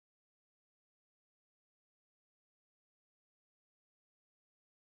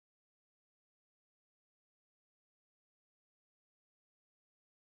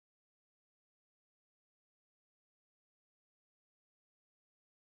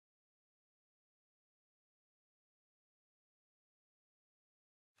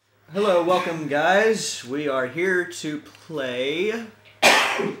Hello, welcome guys. We are here to play...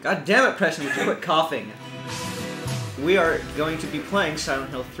 God damn it, Preston, would you quit coughing? We are going to be playing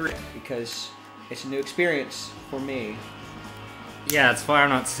Silent Hill 3 because it's a new experience for me. Yeah, that's why I'm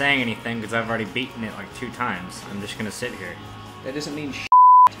not saying anything because I've already beaten it like 2 times. I'm just gonna sit here. That doesn't mean shit.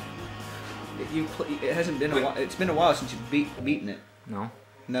 It hasn't been a while. It's been a while since you've beaten it. No.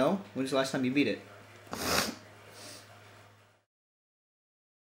 No? When was the last time you beat it?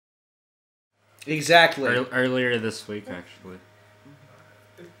 Exactly. Earlier this week, actually.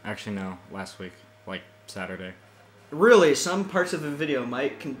 Actually, no, last week, like Saturday. Really, some parts of the video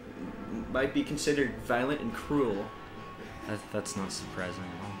might be considered violent and cruel. That's not surprising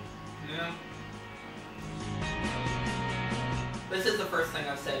at all. Yeah. This is the first thing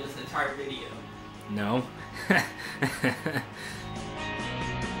I've said this entire video. No.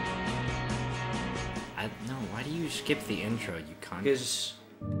 No, why do you skip the intro, you cunt? Because...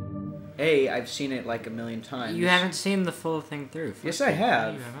 A, I've seen it like a million times. You haven't seen the full thing through. Yes, I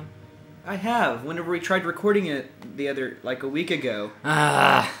have. You haven't? I have. Whenever we tried recording it a week ago.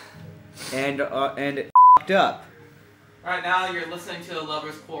 Ah. And it f***ed up. Right now, you're listening to a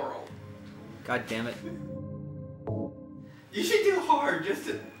lover's quarrel. God damn it. You should do hard, just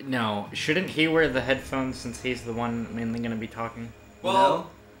to... No, shouldn't he wear the headphones since he's the one mainly gonna be talking? Well... No?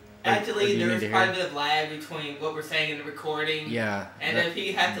 Actually, there's quite a bit of lag between what we're saying and the recording. Yeah. And if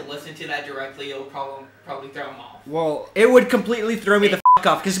he had to listen to that directly, it'll probably throw him off. Well, it would completely throw me the f***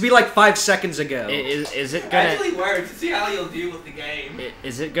 off, because it'd be like 5 seconds ago. Is it gonna... Actually works, to see how you'll deal with the game.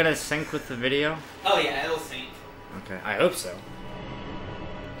 Is it gonna sync with the video? Oh yeah, it'll sync. Okay, I hope so.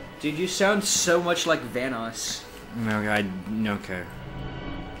 Dude, you sound so much like Vanoss. No, okay.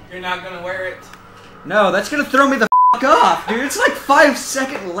 You're not gonna wear it? No, that's gonna throw me the f*** off, dude. It's like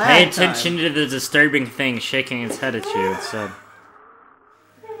 5-second lag Pay attention to the disturbing thing shaking its head at you, it said.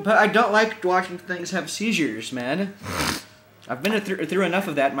 But I don't like watching things have seizures, man. I've been through enough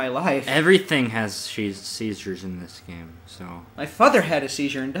of that in my life. Everything has seizures in this game, so... My father had a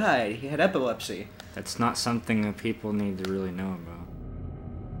seizure and died. He had epilepsy. That's not something that people need to really know about.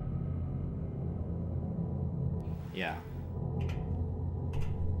 Yeah.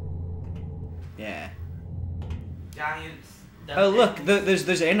 Yeah. Giants. Oh look,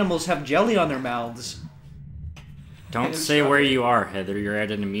 those animals have jelly on their mouths. Don't say where you are, Heather. You're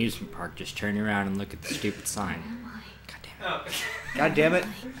at an amusement park. Just turn around and look at the stupid sign. Oh. God damn it.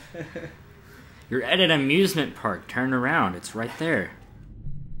 You're at an amusement park. Turn around. It's right there.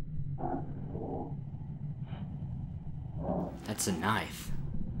 That's a knife.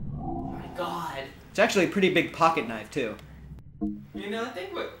 Oh my god. It's actually a pretty big pocket knife too. You know,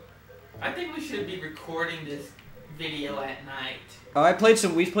 I think we should be recording this video at night. Oh,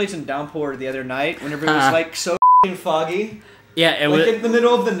 we played some Downpour the other night whenever it was like so f***ing foggy. Yeah, it was... Like in the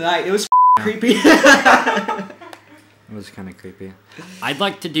middle of the night. It was creepy. It was kind of creepy. I'd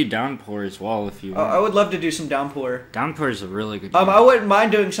like to do Downpour as well if you want. I would love to do some Downpour. Downpour is a really good game. I wouldn't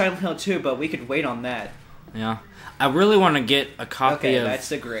mind doing Silent Hill 2, but we could wait on that. Yeah. I really want to get a copy of that's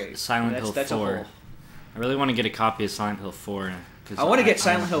the great. Silent Hill 4. I really want to get a copy of Silent Hill 4. I want to get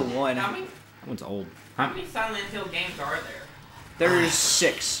Silent Hill 1. How many? That one's old. How many Silent Hill games are there? There's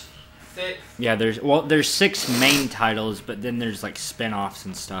 6. 6? Yeah, there's 6 main titles, but then there's like spin-offs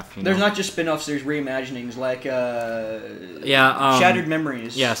and stuff. You know? There's not just spin-offs, there's reimaginings like Shattered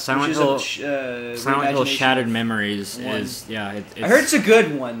Memories. Yeah, Silent Hill Shattered Memories is it's I heard it's a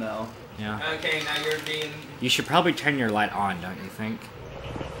good one though. Yeah. Okay, now you're being... You should probably turn your light on, don't you think?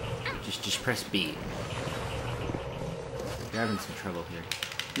 Just press B. You're having some trouble here.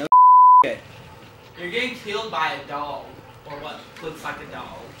 No okay. You're getting killed by a dog. Or what looks like a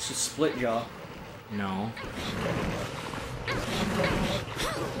dog. It's a split jaw. No.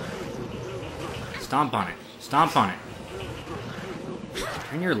 Stomp on it. Stomp on it.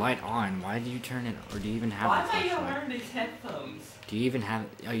 Turn your light on. Why do you turn it? Or do you even have Why the are you flashlight? wearing these headphones? Do you even have...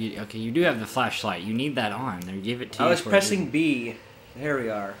 Oh, okay, you do have the flashlight. You need that on. There, give it to you. I was pressing B. There we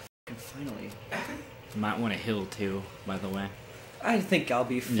are. Finally. You might want to heal too, by the way. I think I'll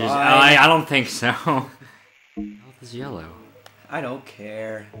be fine. I don't think so. Health is yellow. I don't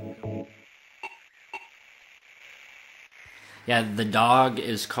care. Yeah, the dog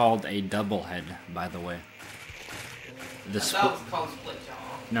is called a doublehead, by the way. That was called split jaw.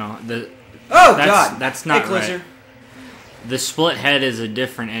 No, God! That's not hey, right. The split head is a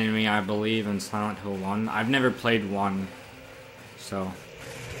different enemy, I believe, in Silent Hill 1. I've never played 1, so...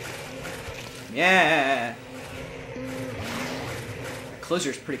 Yeah!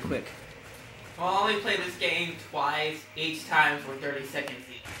 Closer's pretty quick. I'll only play this game twice, each time for 30 seconds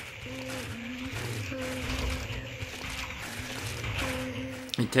each.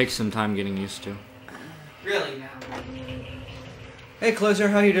 It takes some time getting used to. Really now. Hey, closer,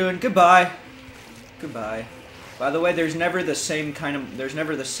 how you doing? Goodbye. Goodbye. By the way, there's never the same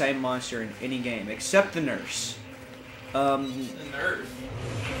monster in any game except the nurse. The nurse.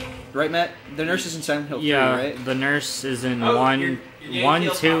 Right, Matt? The nurse is in Silent Hill 3, Yeah, right? the nurse is in Oh, 1,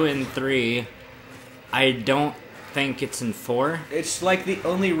 you're 2, and 3. I don't think it's in 4. It's like the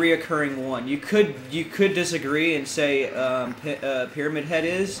only reoccurring one. You could disagree and say Pyramid Head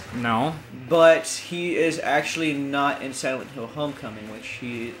is, No. but he is actually not in Silent Hill Homecoming,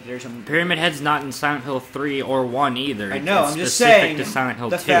 there's a... Pyramid Head's not in Silent Hill 3 or 1 either. I know, It's I'm just specific saying to Silent Hill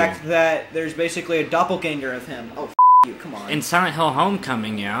the 2. fact that there's basically a doppelganger of him. Oh, you, come on. In Silent Hill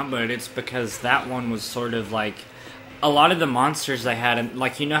Homecoming, yeah, but it's because that one was sort of like... A lot of the monsters they had,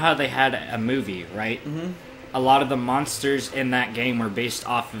 like, you know how they had a movie, right? Mm-hmm. A lot of the monsters in that game were based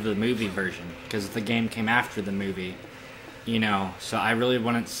off of the movie version, because the game came after the movie, you know, so I really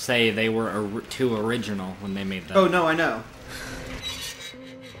wouldn't say they were too original when they made that. Oh, no, I know.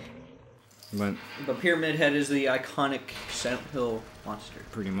 But Pyramid Head is the iconic Silent Hill monster.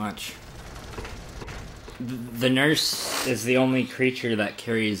 pretty much. The nurse is the only creature that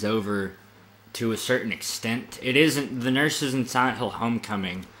carries over to a certain extent. It isn't, the nurse is in Silent Hill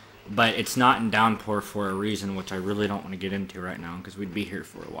Homecoming, but it's not in Downpour for a reason, which I really don't want to get into right now, because we'd be here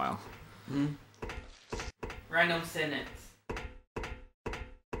for a while. Mm-hmm. Random sentence.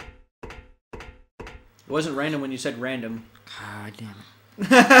 It wasn't random when you said random. God damn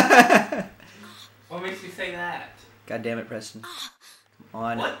it. What makes you say that? God damn it, Preston. Come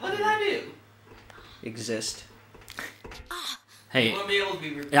on. What did I do? Exist. Hey, You won't be able to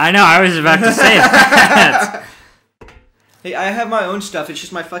be I know, I was about to say that. Hey, I have my own stuff, it's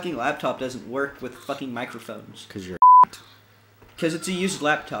just my fucking laptop doesn't work with fucking microphones. Because you're Because it's a used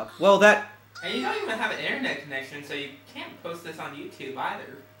laptop. Well, that... And you don't even have an internet connection, so you can't post this on YouTube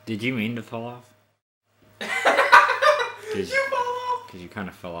either. Did you mean to fall off? You fall off. Because you kind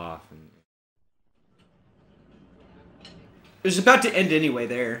of fell off. And... It was about to end anyway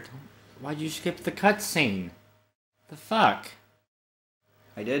there. Why'd you skip the cutscene? The fuck?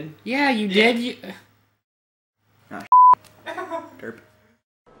 I did? Yeah, you did. You... Derp.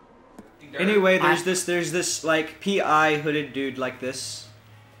 Anyway, there's this, like, PI hooded dude like this.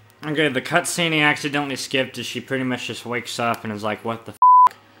 Okay, the cutscene he accidentally skipped is she pretty much just wakes up and is like, what the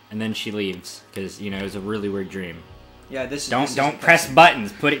f***? And then she leaves, because, you know, it was a really weird dream. Yeah, this is... Don't press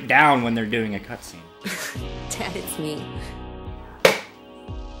buttons. Put it down when they're doing a cutscene. Dad, it's me.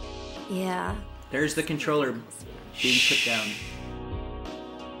 Yeah. There's the controller being put down.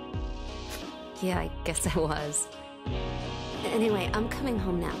 Yeah, I guess I was. Anyway, I'm coming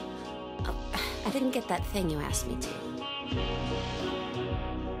home now. Oh, I didn't get that thing you asked me to.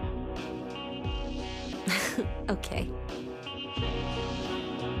 Okay.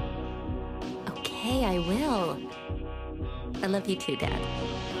 Okay, I will. I love you too, Dad.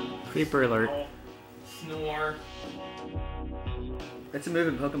 Creeper alert. Snore. It's a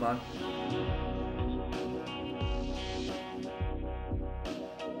moving Pokemon.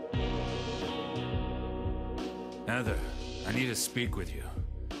 Heather, I need to speak with you.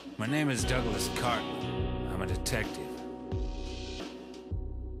 My name is Douglas Carton. I'm a detective.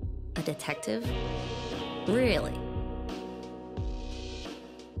 A detective? Really?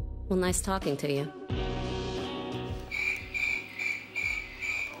 Well, nice talking to you.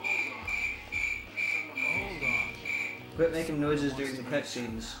 Quit making noises during the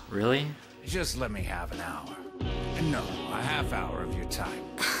cutscenes. Really? Just let me have an hour. No, a half hour of your time.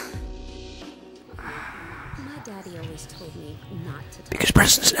 My daddy always told me not to talk. Because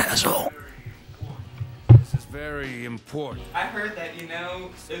Preston's an asshole. This is very important. I heard that, you know,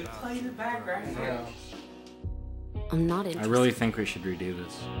 it play in the background. Yeah. I'm not I interested. really think we should redo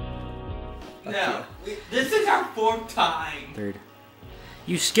this. No, this is our 4th time. Third.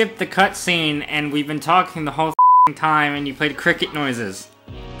 You skipped the cutscene, and we've been talking the whole f***ing time, and you played cricket noises.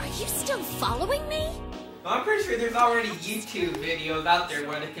 Are you still following me? I'm pretty sure there's already YouTube videos out there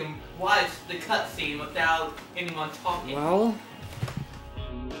where they can watch the cutscene without anyone talking. Well...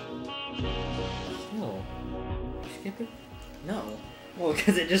 Still. Skip it? No. Well,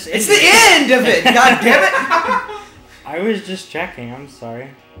 because it just... It's the end of it! God damn it! I was just checking, I'm sorry.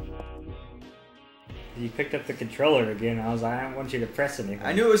 You picked up the controller again, I was like, I don't want you to press anything.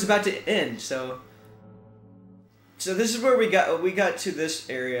 I knew it was about to end, so... So this is where we got to this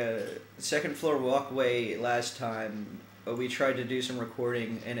area, second floor walkway last time. We tried to do some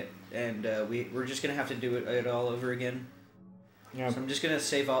recording, and we're just gonna have to do it all over again. Yeah. So I'm just gonna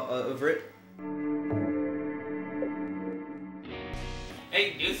save all over it.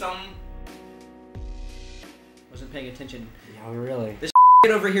 Hey, do something. Wasn't paying attention. Yeah, really. This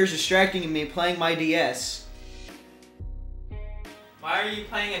Kid over here is distracting me playing my DS. Why are you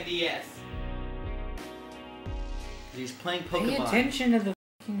playing a DS? He's playing Pay Pokemon. attention to the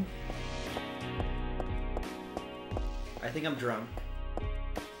fucking... I think I'm drunk.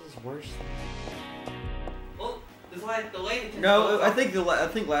 This is worse. Well, it's like the lady. No, I think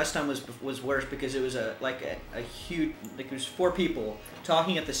last time was worse because it was a huge, like it was 4 people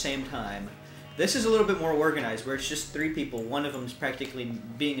talking at the same time. This is a little bit more organized, where it's just 3 people. One of them's practically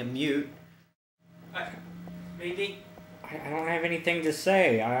being a mute. Maybe. I don't have anything to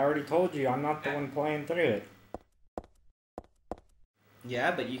say. I already told you I'm not the one playing through it.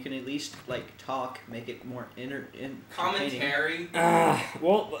 Yeah, but you can at least like talk, make it more entertaining. Commentary.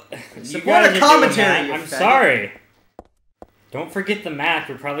 Well, Support you guys a are commentary, doing that. you I'm faggot. sorry. Don't forget the map.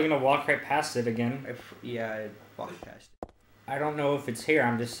 We're probably gonna walk right past it again. Yeah, I walked past it. I don't know if it's here.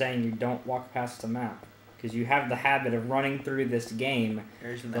 I'm just saying you don't walk past the map because you have the habit of running through this game.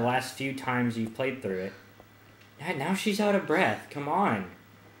 There's The last few times you've played through it. Yeah, now she's out of breath. Come on.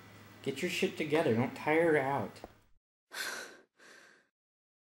 Get your shit together. Don't tire her out.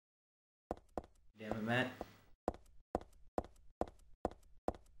 Damn it, Matt.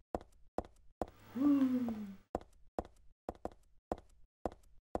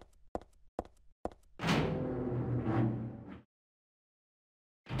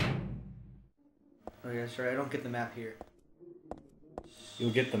 Oh yeah, sorry, I don't get the map here.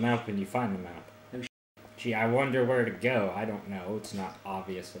 You'll get the map when you find the map. No Gee, I wonder where to go. I don't know. It's not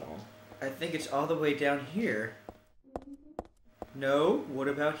obvious at all. I think it's all the way down here. No? What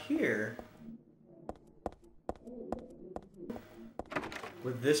about here?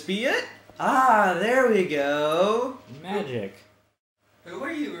 Would this be it? Ah, there we go. Magic. Who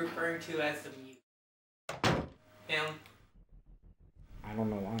are you referring to as the mute? Him. I don't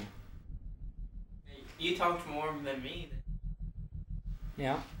know why. You talked more than me.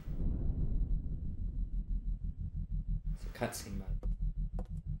 Yeah. It's a cutscene, bud.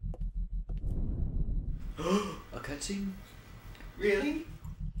 A cutscene? Really?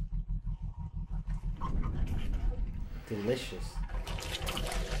 Delicious.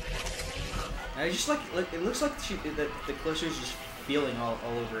 I just like it looks like that the cluster's just feeling all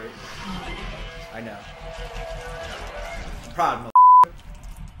over it. I know. I'm proud, mo.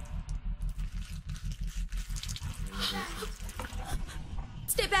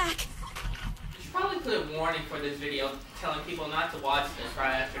 Stay back! You should probably put a warning for this video telling people not to watch this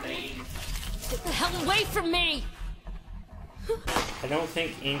right after they eat. Get the hell away from me! I don't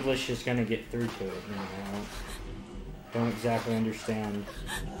think English is gonna get through to it. You know, I don't exactly understand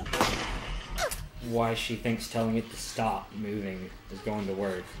why she thinks telling it to stop moving is going to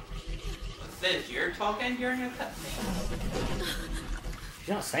work. What's this? You're talking during a cutscene? She's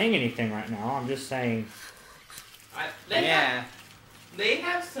not saying anything right now. I'm just saying. They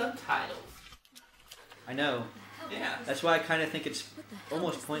have subtitles. I know. Yeah. That's why I kind of think it's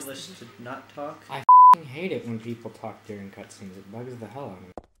almost pointless to not talk. I hate it when people talk during cutscenes. It bugs the hell out of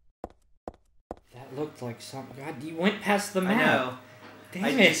me. That looked like something. God, you went past the map. I know. Damn I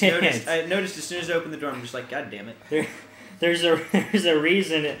it. noticed as soon as I opened the door, I'm just like, God damn it. There's a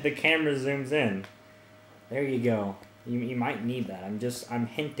reason the camera zooms in. There you go. You might need that. I'm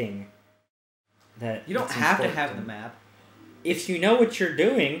hinting that You don't it's have to important. have the map. If you know what you're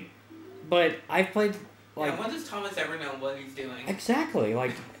doing, but I've played like When does Thomas ever know what he's doing? exactly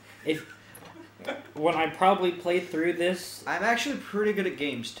like if when I probably played through this. I'm actually pretty good at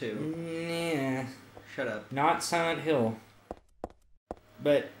games too. Nah, Shut up. not Silent Hill.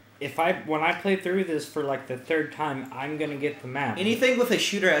 But when I play through this for like the 3rd time, I'm gonna get the map. Anything with a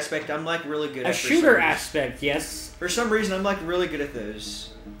shooter aspect, I'm like really good at. A shooter aspect, yes. For some reason, I'm like really good at those.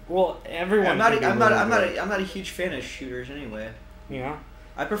 Well, everyone. I'm not can a huge fan of shooters anyway. You know,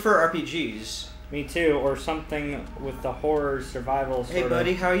 I prefer RPGs. me too, or something with the horror survival. Hey, sort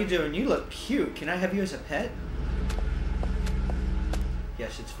buddy, of. how are you doing? You look cute. Can I have you as a pet?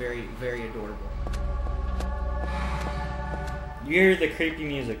 Yes, it's very, very adorable. You're the creepy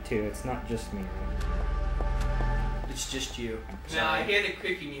music too. It's not just me. It's just you. No, I hear the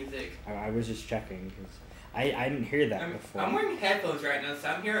creepy music. I was just checking because I didn't hear that before. I'm wearing headphones right now, so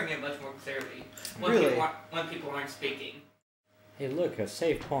I'm hearing it much more clearly. Really? When people aren't speaking. Hey, look, a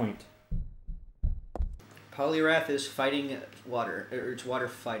save point. Polyrath is fighting water, or it's water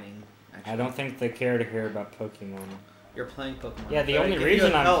fighting. Actually. I don't think they care to hear about Pokemon. You're playing Pokemon. Yeah, the But only if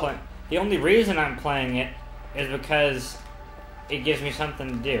reason you I'm help- playing the only reason I'm playing it is because it gives me something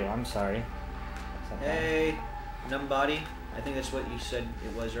to do. I'm sorry. Is that bad? Hey, Numbody. I think that's what you said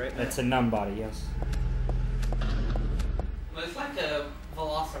it was, right? It's a numb body, yes. Well, it's like a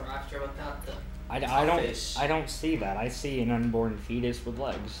Velociraptor without the... I don't see that. I see an unborn fetus with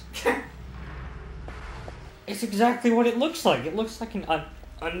legs. It's exactly what it looks like. It looks like an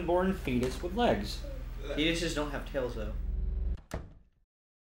unborn fetus with legs. Fetuses don't have tails, though.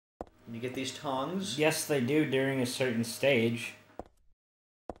 You get these tongs. Yes, they do during a certain stage.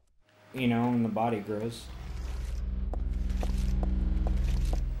 You know, when the body grows.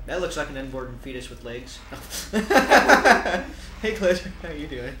 That looks like an unborn fetus with legs. Hey, Clint, how you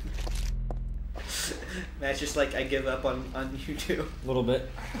doing? Matt's just like, I give up on you too. A little bit.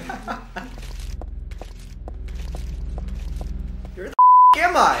 Where the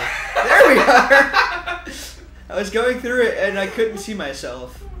am I? There we are! I was going through it and I couldn't see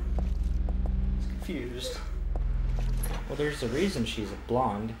myself. I was confused. Well, there's a reason she's a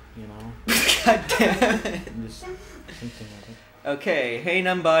blonde, you know. God damn it. I'm just thinking of it. Okay, hey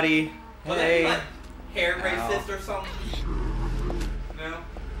Numbody. Was Hey. that like hair racist or something? No?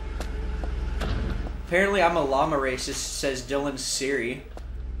 Apparently I'm a llama racist, says Dylan's Siri.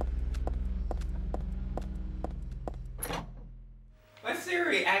 My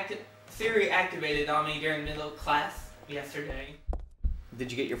Siri activated on me during middle class yesterday. Did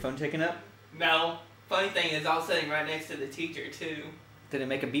you get your phone taken up? No. Funny thing is, I was sitting right next to the teacher too. Did it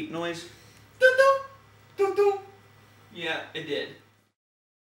make a beep noise? Doo doo, doo doo. Yeah, it did.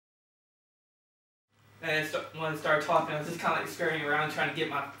 And when I started talking, I was just kind of like scurrying around trying to get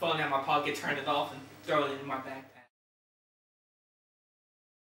my phone out of my pocket, turn it off, and throw it in my backpack.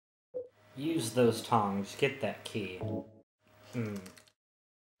 Use those tongs. Get that key.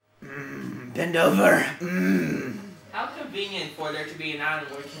 Bend over. How convenient for there to be an island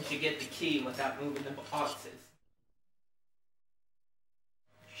where you can get the key without moving the boxes.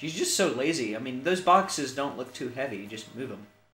 She's just so lazy. I mean, those boxes don't look too heavy. You just move them.